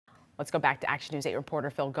Let's go back to Action News 8 reporter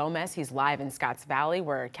Phil Gomez. He's live in Scotts Valley,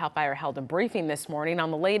 where CAL FIRE held a briefing this morning on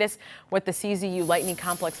the latest with the CZU Lightning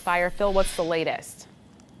Complex fire. Phil, what's the latest?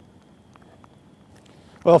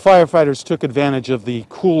 Well, firefighters took advantage of the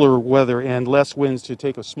cooler weather and less winds to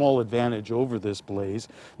take a small advantage over this blaze.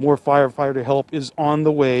 More firefighter help is on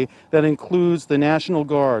the way. That includes the National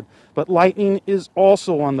Guard. But lightning is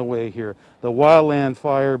also on the way here. The wildland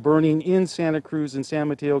fire burning in Santa Cruz and San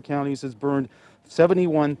Mateo counties has burned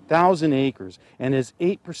 71,000 acres and is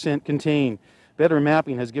 8% contained. Better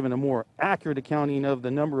mapping has given a more accurate accounting of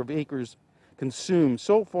the number of acres consumed.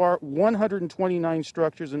 So far, 129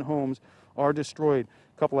 structures and homes are destroyed.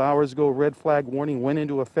 A couple hours ago, red flag warning went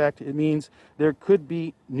into effect. It means there could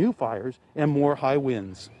be new fires and more high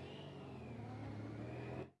winds.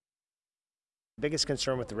 The biggest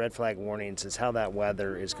concern with the red flag warnings is how that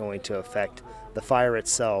weather is going to affect the fire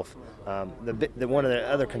itself. One of the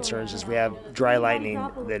other concerns is we have dry lightning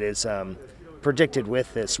that is predicted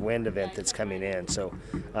with this wind event that's coming in. So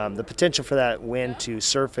the potential for that wind to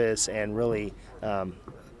surface and really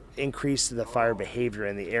increase the fire behavior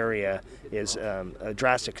in the area is a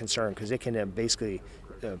drastic concern, because it can basically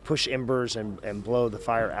push embers and blow the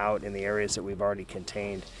fire out in the areas that we've already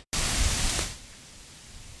contained.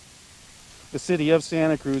 The city of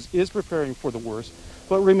Santa Cruz is preparing for the worst,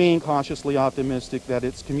 but remain cautiously optimistic that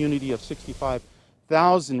its community of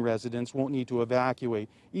 65,000 residents won't need to evacuate.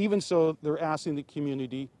 Even so, they're asking the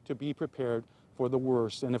community to be prepared for the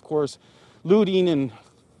worst. And of course, looting and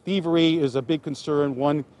thievery is a big concern.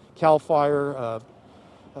 One CAL FIRE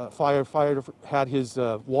firefighter had his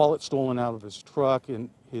wallet stolen out of his truck, and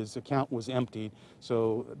his account was emptied.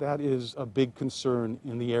 So that is a big concern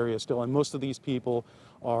in the area still. And most of these people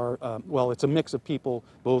are, well, it's a mix of people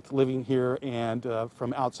both living here and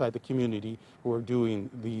from outside the community who are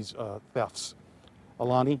doing these thefts.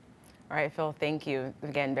 Alani? All right, Phil, thank you.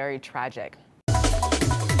 Again, very tragic.